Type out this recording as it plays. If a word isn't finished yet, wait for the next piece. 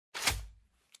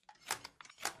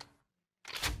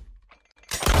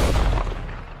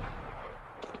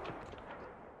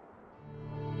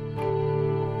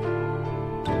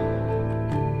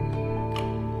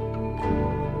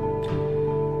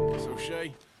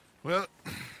Well,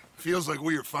 feels like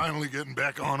we are finally getting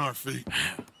back on our feet.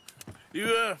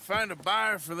 You, find a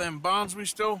buyer for them bonds we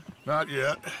stole? Not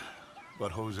yet,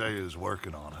 but Hosea is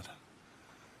working on it.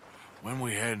 When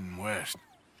we heading west?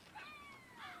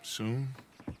 Soon?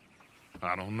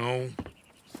 I don't know.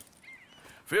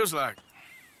 Feels like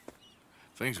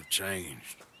things have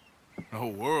changed. The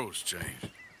whole world's changed.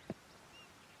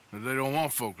 They don't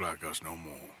want folk like us no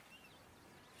more.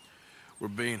 We're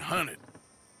being hunted.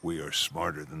 We are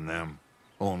smarter than them.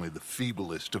 Only the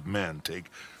feeblest of men take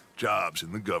jobs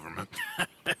in the government.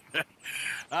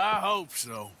 I hope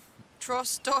so.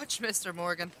 Trust Dutch, Mr.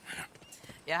 Morgan.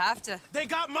 You have to. They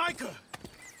got Micah!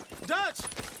 Dutch!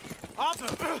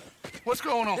 Arthur! What's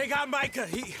going on? They got Micah.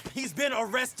 He's been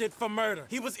arrested for murder.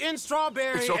 He was in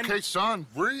Strawberry It's okay, son.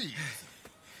 Breathe.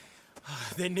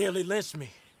 They nearly lynched me.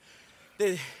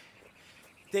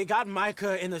 They got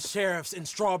Micah and the sheriffs in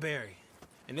Strawberry.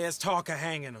 And there's talk of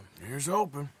hanging him. Here's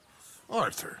hoping.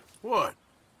 Arthur. What?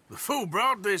 The fool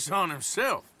brought this on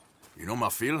himself. You know my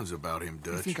feelings about him,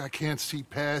 You Dutch. think I can't see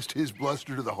past his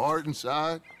bluster to the heart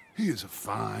inside? He is a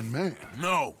fine man.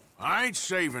 No, I ain't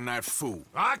saving that fool.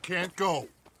 I can't go.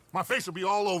 My face will be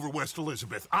all over West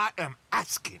Elizabeth. I am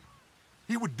asking.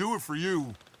 He would do it for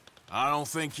you. I don't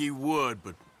think he would,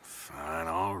 but fine,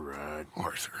 all right.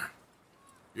 Arthur.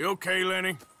 You okay,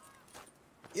 Lenny?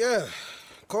 Yeah,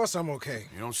 of course I'm okay.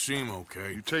 You don't seem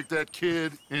okay. You take that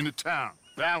kid into town.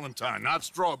 Valentine, not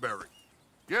Strawberry.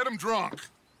 Get him drunk.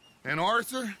 And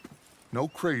Arthur, no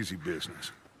crazy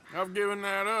business. I've given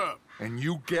that up. And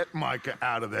you get Micah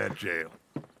out of that jail.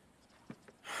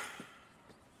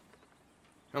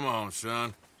 Come on,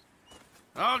 son.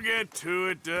 I'll get to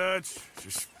it, Dutch.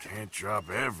 Just can't drop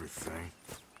everything.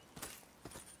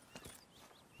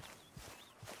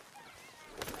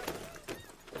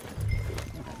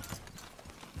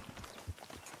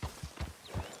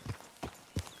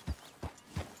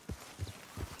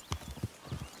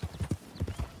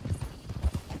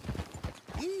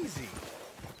 Easy.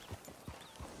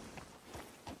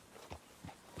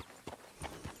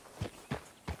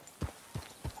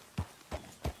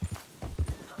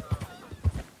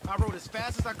 I rode as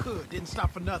fast as I could, didn't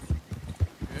stop for nothing.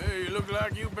 Yeah, you look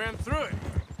like you've been through it.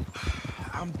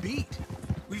 I'm beat.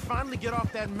 We finally get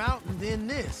off that mountain, then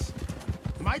this.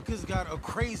 Micah's got a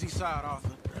crazy side, Arthur.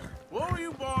 What were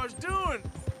you boys doing?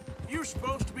 You're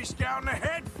supposed to be scouting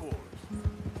ahead for us.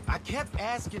 I kept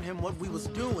asking him what we was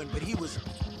doing, but he was,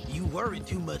 "You worry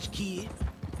too much, kid.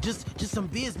 Just some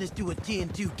business to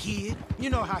attend to, kid. You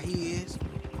know how he is."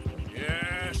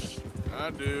 Yes, I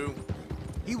do.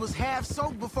 He was half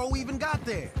soaked before we even got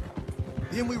there.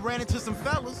 Then we ran into some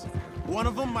fellas. One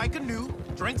of them Micah knew,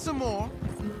 drank some more.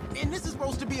 And this is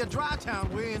supposed to be a dry town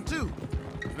we're in, too.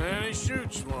 Then he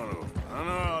shoots one of them. I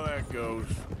know how that goes.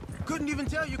 Couldn't even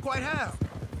tell you quite how.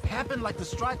 Happened like the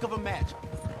strike of a match.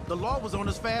 The law was on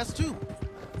us fast, too.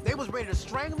 They was ready to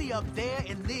strangle me up there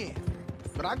and then.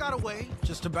 But I got away,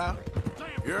 just about.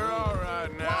 You're all right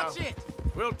now. Watch it!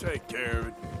 We'll take care of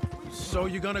it. So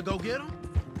you gonna go get him?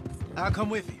 I'll come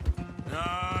with you.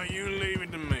 No, you leave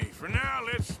it to me. For now,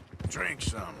 let's drink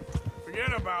some.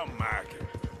 Forget about Micah.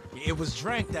 It was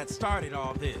drink that started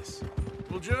all this.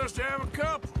 We'll just have a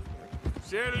couple.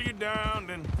 Settle you down,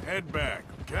 then head back,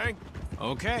 okay?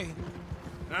 Okay.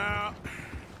 Now,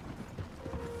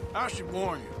 I should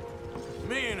warn you.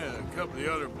 Me and a couple of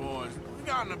the other boys, we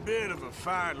got in a bit of a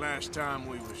fight last time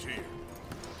we was here.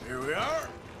 Here we are.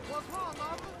 What's wrong,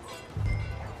 Arthur?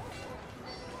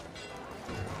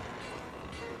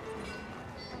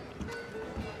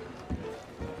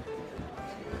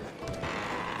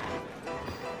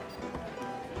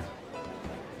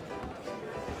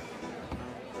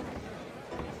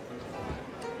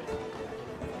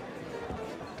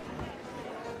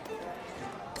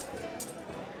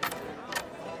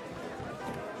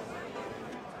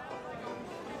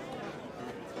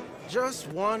 Just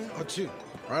one or two,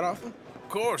 right, Arthur? Of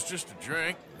course, just a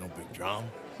drink. No big drama.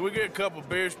 Can we get a couple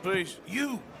beers, please?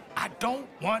 I don't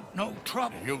want no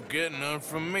trouble. You'll get none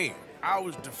from me. I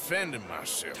was defending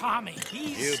myself. Tommy,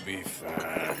 he's... He'll be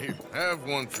fine. Here, have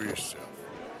one for yourself.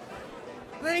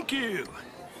 Thank you.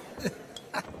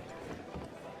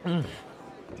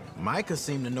 Micah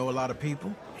seemed to know a lot of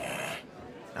people.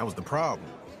 That was the problem.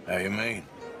 How you mean?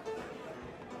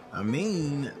 I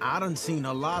mean, I done seen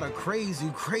a lot of crazy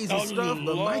stuff,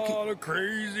 but Micah... of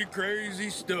crazy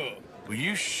stuff. Will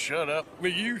you shut up?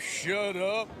 Will you shut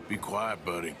up? Be quiet,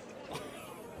 buddy.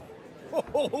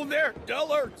 Oh, they're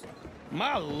dullards.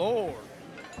 My lord,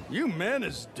 you men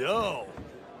is dull.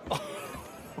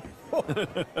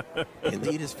 And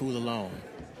leave this fool alone.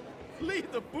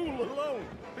 Leave the fool alone.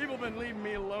 People been leaving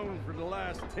me alone for the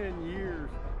last 10 years.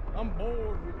 I'm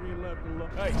bored with being left alone.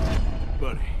 Hey,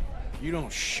 buddy, if you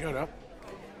don't shut up,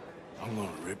 I'm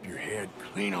gonna rip your head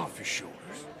clean off your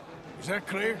shoulders. Is that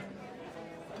clear?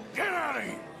 Get out of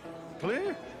here!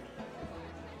 Clear?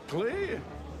 Clear?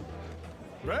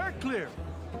 Very clear.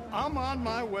 I'm on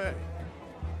my way.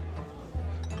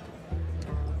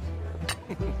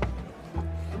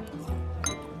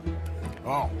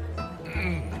 Oh.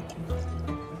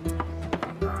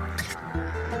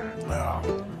 Oh.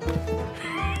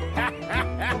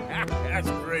 That's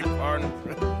great, partner.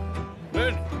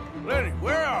 Lenny,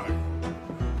 where are you?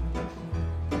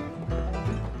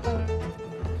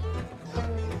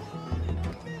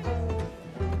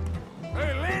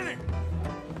 Hey, Lenny!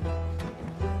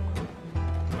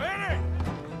 Lenny!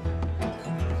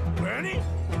 Lenny?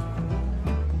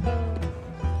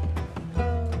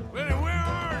 Lenny, where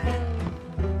are you?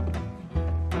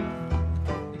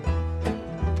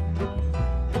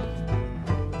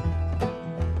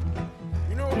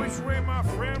 You know which way my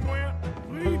friend went?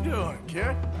 What are you doing,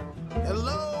 kid?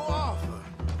 Hello, Arthur.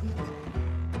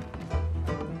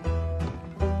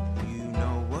 You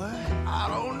know what? I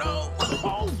don't know.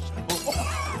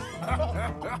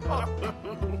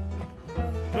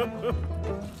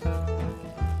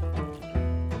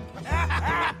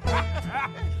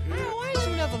 Man, why ain't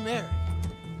you never married?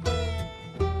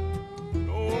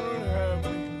 Lord have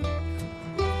me.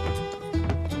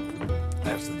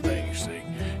 That's the thing, you see,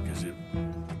 because it...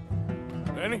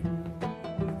 Lenny?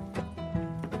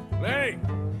 Lenny!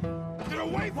 Get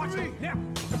away from me! Now!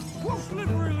 Whoa,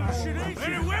 slippery little shit, ain't you?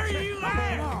 Lenny, where are you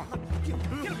at?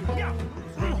 Get him, yeah!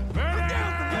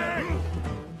 Lenny!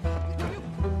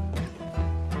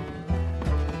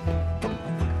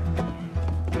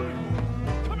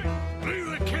 Leave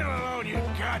the kid alone, you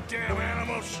goddamn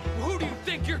animals! Who do you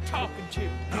think you're talking to?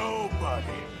 Nobody.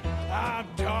 I'm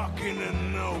talking to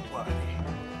nobody.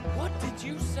 What did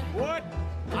you say? What?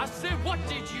 I said, what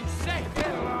did you say?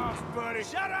 Get lost, buddy.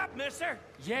 Shut up, mister!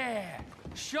 Yeah,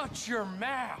 shut your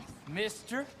mouth,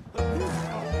 mister.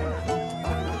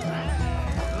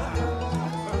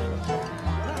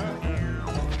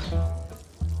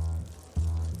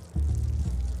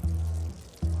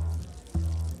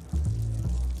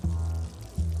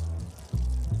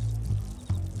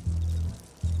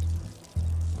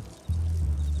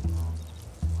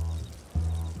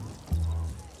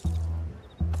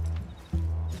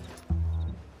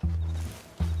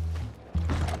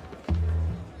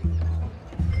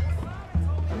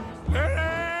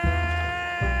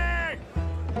 Lenny!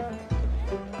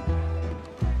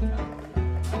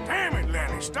 Damn it,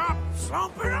 Lenny, stop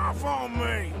slumping off on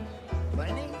me.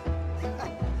 Lenny?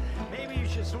 Maybe you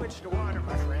should switch to water,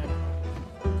 my friend.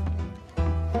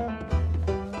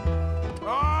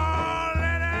 Oh,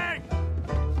 Lenny!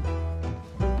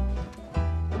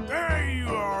 There you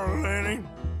are, Lenny.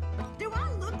 Do I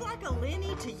look like a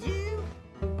Lenny to you?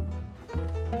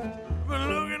 Been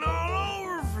looking all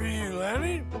over for you,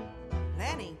 Lenny.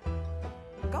 Lenny,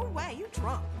 go away, you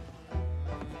drunk.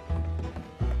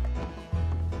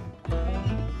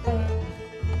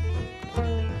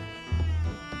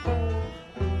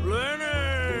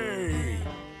 Lenny!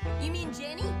 You mean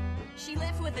Jenny? She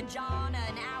left with a John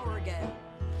an hour ago.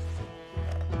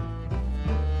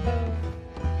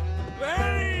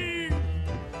 Lenny!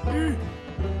 You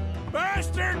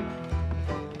bastard!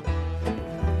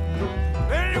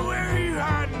 Lenny, where are you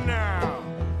hiding now?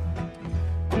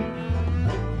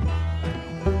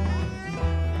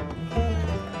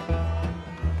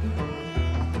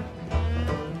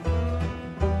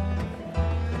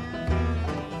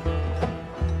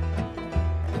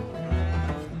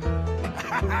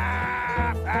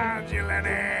 Found you, Lenny!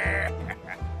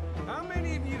 How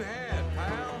many of you had,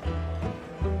 pal?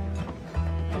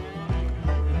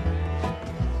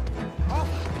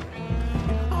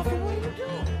 Arthur, what are you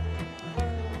doing?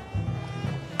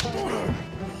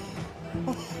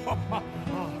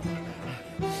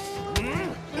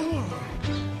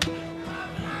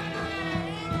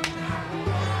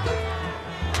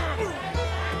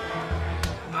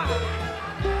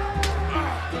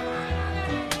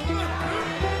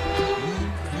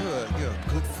 You're a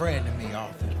good friend to me,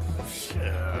 Arthur. Shut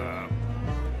up.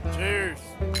 Cheers.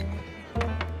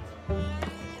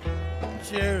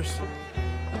 Cheers.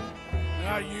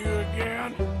 Not you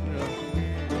again?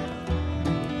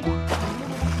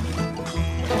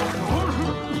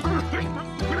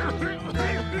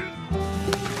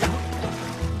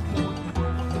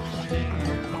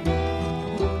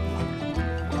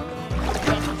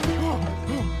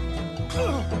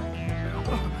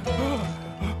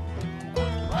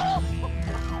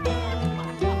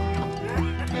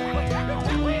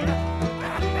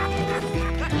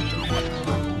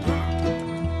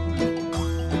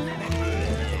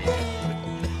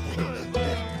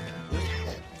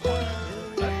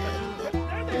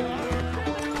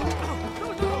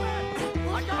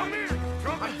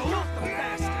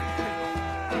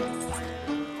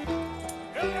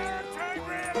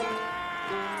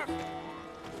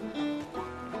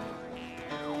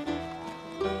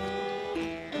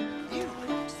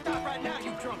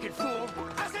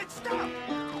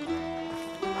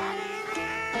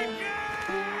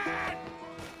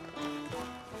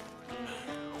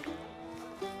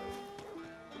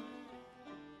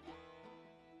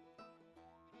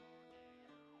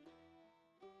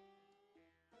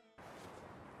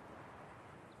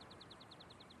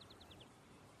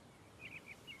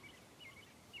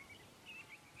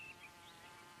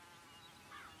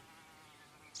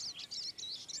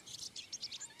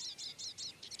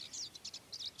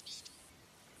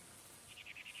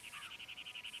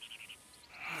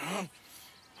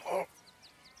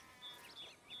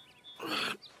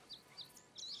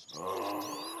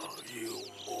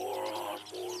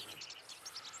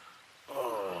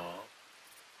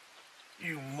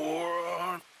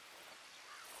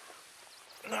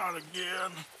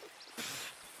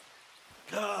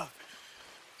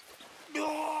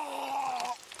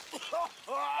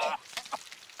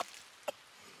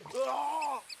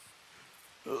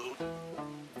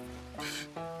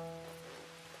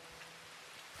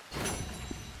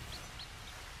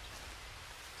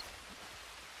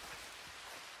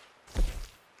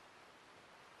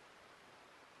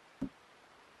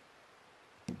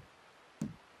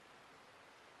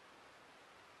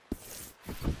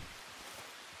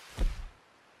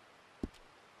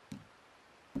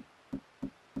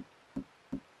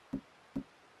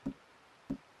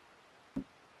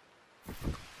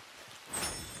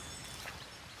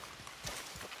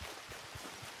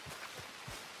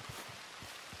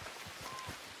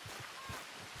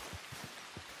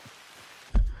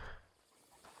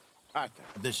 Arthur,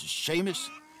 this is Seamus.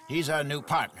 He's our new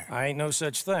partner. I ain't no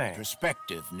such thing.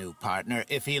 Prospective new partner,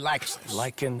 if he likes us.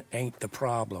 Liking ain't the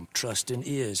problem. Trusting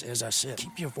is. As I said,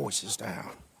 keep your voices down.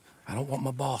 I don't want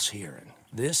my boss hearing.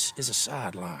 This is a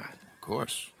sideline. Of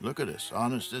course. Look at us.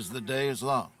 Honest as the day is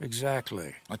long.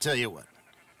 Exactly. I tell you what.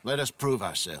 Let us prove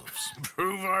ourselves.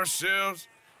 Prove ourselves?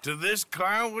 To this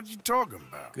clown? What you talking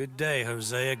about? Good day,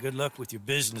 Hosea. Good luck with your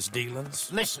business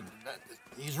dealings. Listen,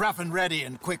 he's rough and ready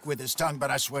and quick with his tongue, but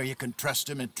I swear you can trust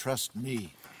him and trust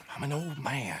me. I'm an old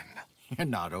man. You're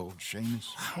not old, Seamus.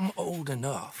 I'm old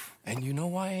enough. And you know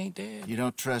why I ain't dead? You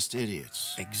don't trust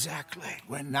idiots. Exactly.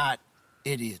 We're not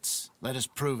idiots. Let us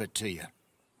prove it to you.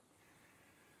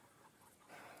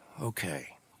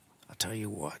 Okay. I'll tell you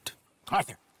what.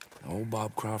 Arthur. Old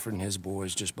Bob Crawford and his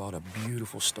boys just bought a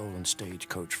beautiful stolen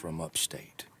stagecoach from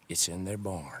upstate. It's in their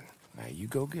barn. Now you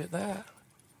go get that,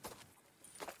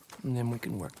 and then we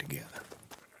can work together.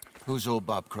 Who's old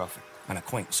Bob Crawford? An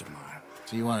acquaintance of mine.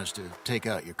 So you want us to take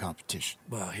out your competition?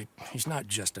 Well, he's not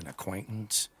just an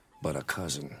acquaintance, but a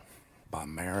cousin. By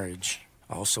marriage.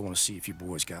 I also want to see if you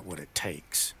boys got what it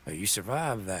takes. Now, you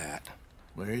survive that.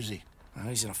 Where is he?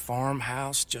 He's in a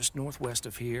farmhouse just northwest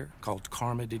of here called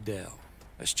Carmody Dell.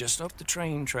 It's just up the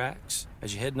train tracks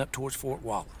as you're heading up towards Fort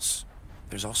Wallace.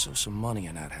 There's also some money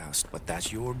in that house, but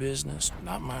that's your business,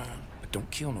 not mine. But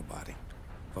don't kill nobody.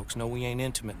 Folks know we ain't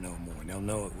intimate no more, and they'll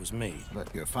know it was me.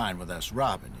 But you're fine with us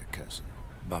robbing your cousin.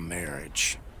 By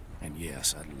marriage. And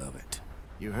yes, I'd love it.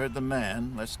 You heard the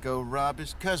man. Let's go rob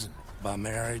his cousin. By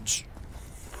marriage.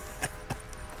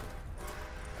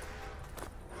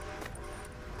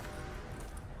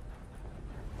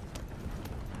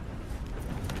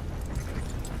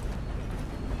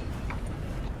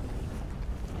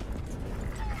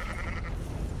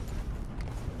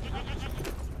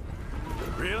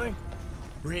 Really?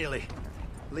 Really.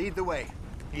 Lead the way.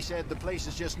 He said the place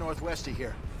is just northwest of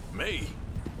here. Me?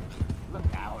 Look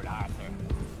out, Arthur.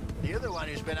 You're the one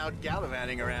who's been out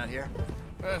gallivanting around here.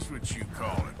 That's what you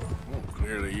call it. Well,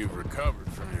 clearly you've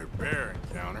recovered from your bear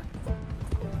encounter.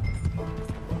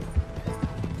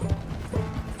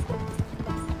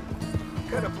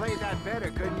 Could have played that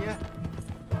better, couldn't you?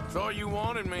 Thought you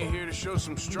wanted me here to show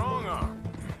some strong arm.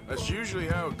 That's usually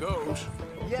how it goes.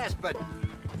 Yes, but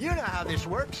you know how this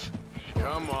works.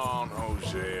 Come on,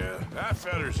 Hosea. That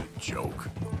feller's a joke.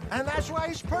 And that's why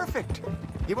he's perfect.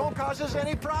 He won't cause us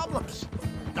any problems.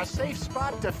 A safe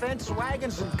spot to fence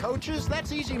wagons and coaches,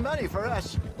 that's easy money for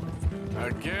us. I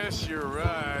guess you're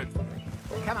right.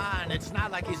 Come on, it's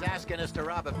not like he's asking us to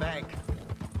rob a bank.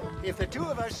 If the two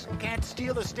of us can't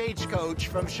steal a stagecoach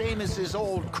from Seamus's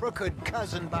old crooked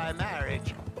cousin by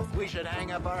marriage, we should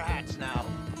hang up our hats now.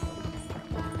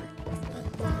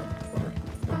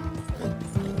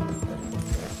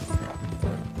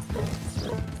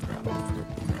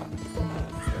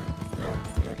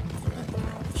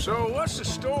 So what's the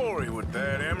story with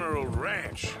that Emerald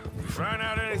Ranch? You find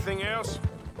out anything else?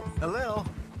 A little.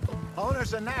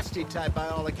 Owner's a nasty type by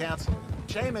all accounts.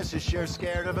 Seamus is sure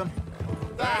scared of him.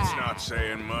 That's not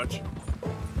saying much.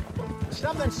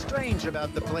 Something strange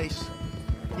about the place.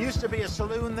 Used to be a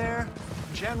saloon there,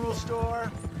 general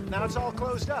store. Now it's all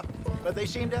closed up, but they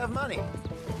seem to have money.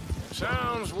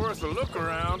 Sounds worth a look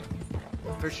around.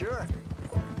 For sure.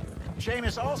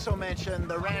 Seamus also mentioned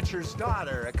the rancher's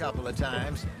daughter a couple of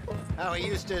times. How he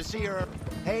used to see her...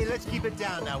 Hey, let's keep it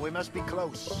down now. We must be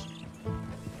close.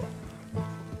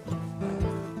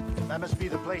 That must be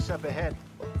the place up ahead.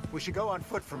 We should go on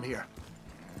foot from here.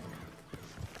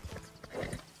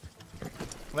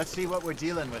 Let's see what we're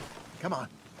dealing with. Come on.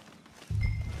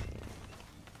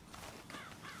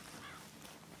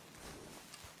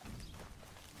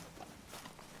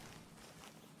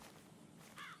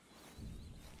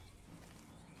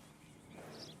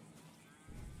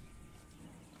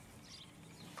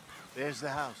 There's the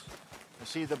house. I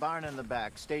see the barn in the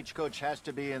back. Stagecoach has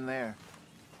to be in there.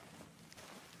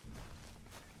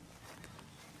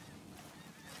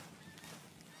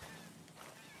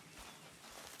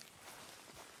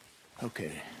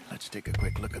 Okay, let's take a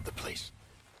quick look at the place.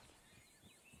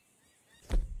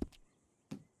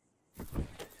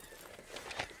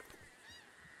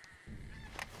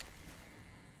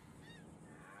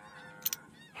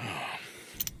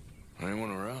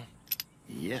 Anyone around?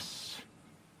 Yes.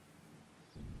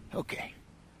 Okay.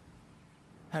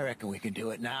 I reckon we can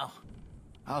do it now.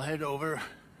 I'll head over,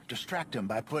 distract him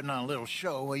by putting on a little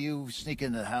show while you sneak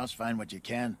into the house, find what you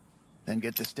can, then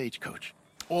get the stagecoach.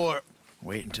 Or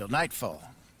wait until nightfall.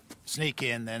 Sneak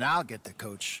in, then I'll get the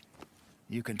coach.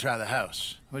 You can try the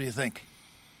house. What do you think?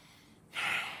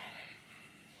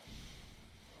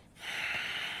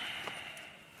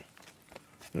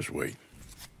 Just wait.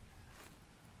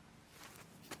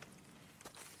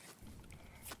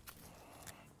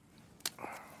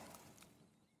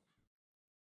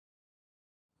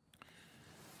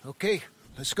 Okay,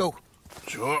 let's go.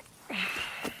 Sure.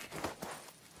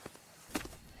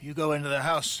 You go into the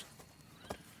house.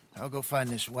 I'll go find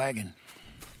this wagon.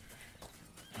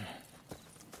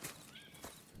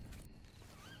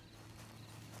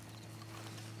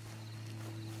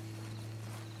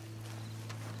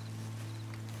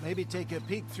 Maybe take a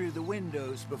peek through the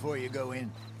windows before you go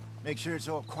in. Make sure it's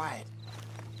all quiet.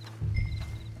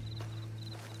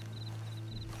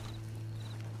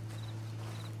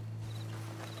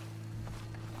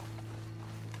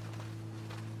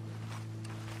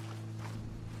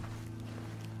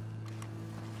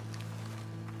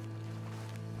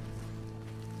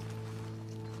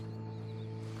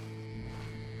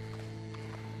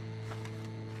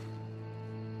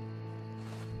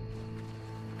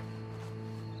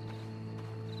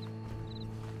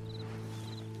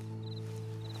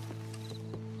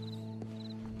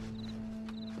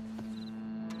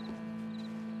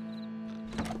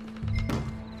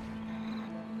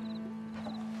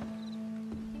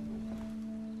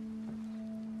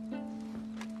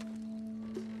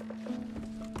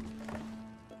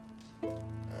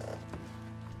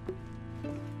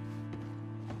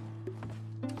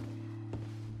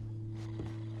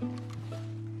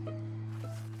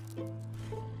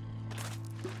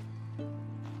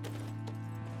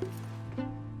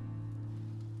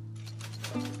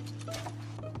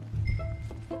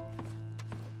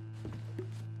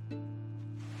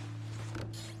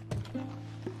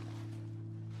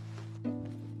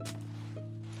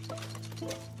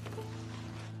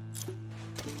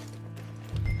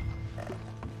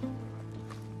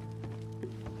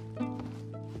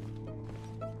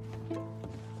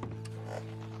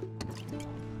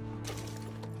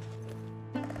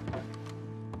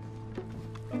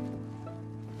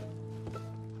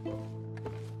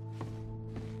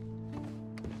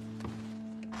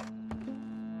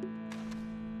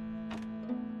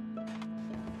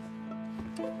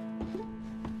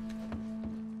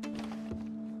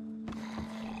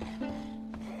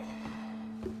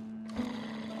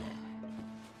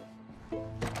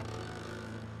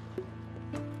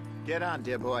 Get on,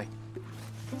 dear boy.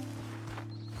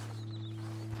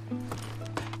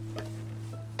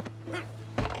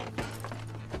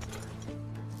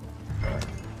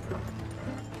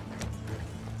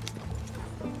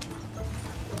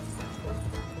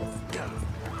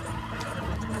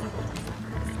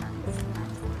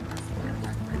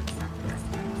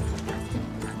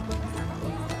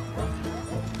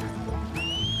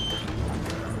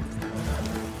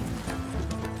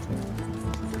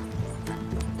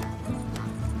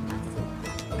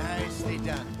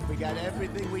 We got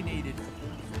everything we needed.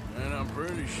 And I'm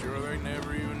pretty sure they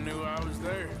never even knew I was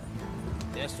there.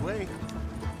 Yes, way.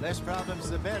 Less problems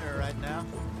the better right now.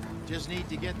 Just need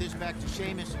to get this back to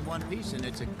Seamus in one piece and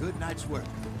it's a good night's work.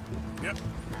 Yep.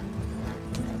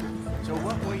 So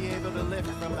what were you able to lift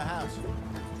from the house?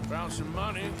 Found some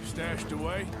money stashed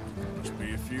away. Must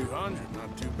be a few hundred,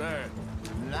 not too bad.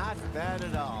 Not bad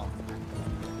at all.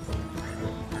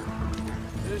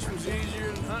 This was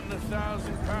easier than hunting a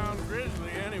 1,000-pound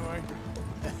grizzly anyway.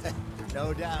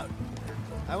 No doubt.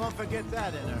 I won't forget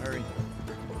that in a hurry.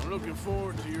 I'm looking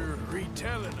forward to your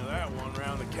retelling of that one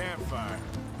around the campfire.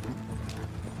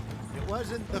 It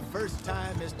wasn't the first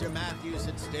time Mr. Matthews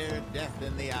had stared death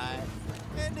in the eye.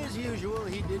 And as usual,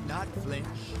 he did not flinch.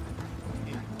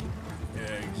 Yeah,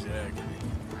 exactly.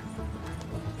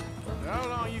 How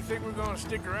long you think we're gonna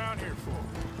stick around here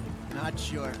for? Not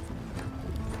sure.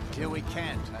 Till we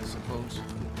can't, I suppose.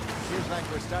 Feels like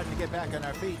we're starting to get back on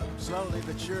our feet, slowly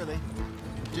but surely.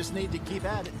 Just need to keep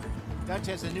at it. Dutch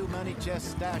has a new money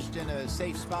chest stashed in a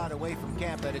safe spot away from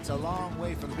camp, but it's a long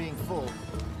way from being full.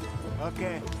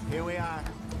 Okay, here we are.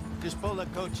 Just pull the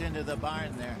coach into the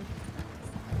barn there.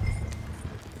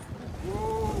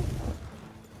 Whoa!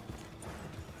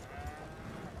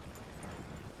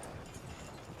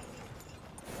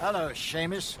 Hello,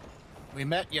 Seamus. We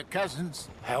met your cousins.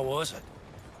 How was it?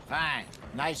 Fine.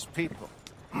 Nice people.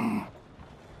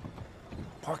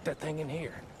 Park that thing in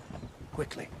here.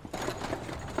 Quickly.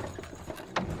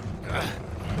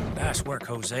 Nice work,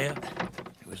 Hosea.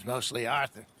 It was mostly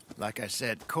Arthur. Like I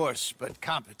said, coarse but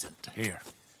competent. Here.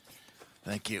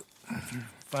 Thank you. If you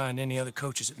find any other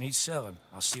coaches that need selling,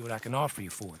 I'll see what I can offer you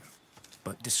for them.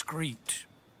 But discreet,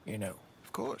 you know.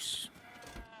 Of course.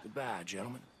 Goodbye,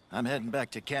 gentlemen. I'm heading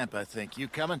back to camp, I think. You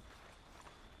coming?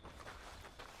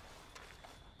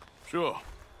 Sure.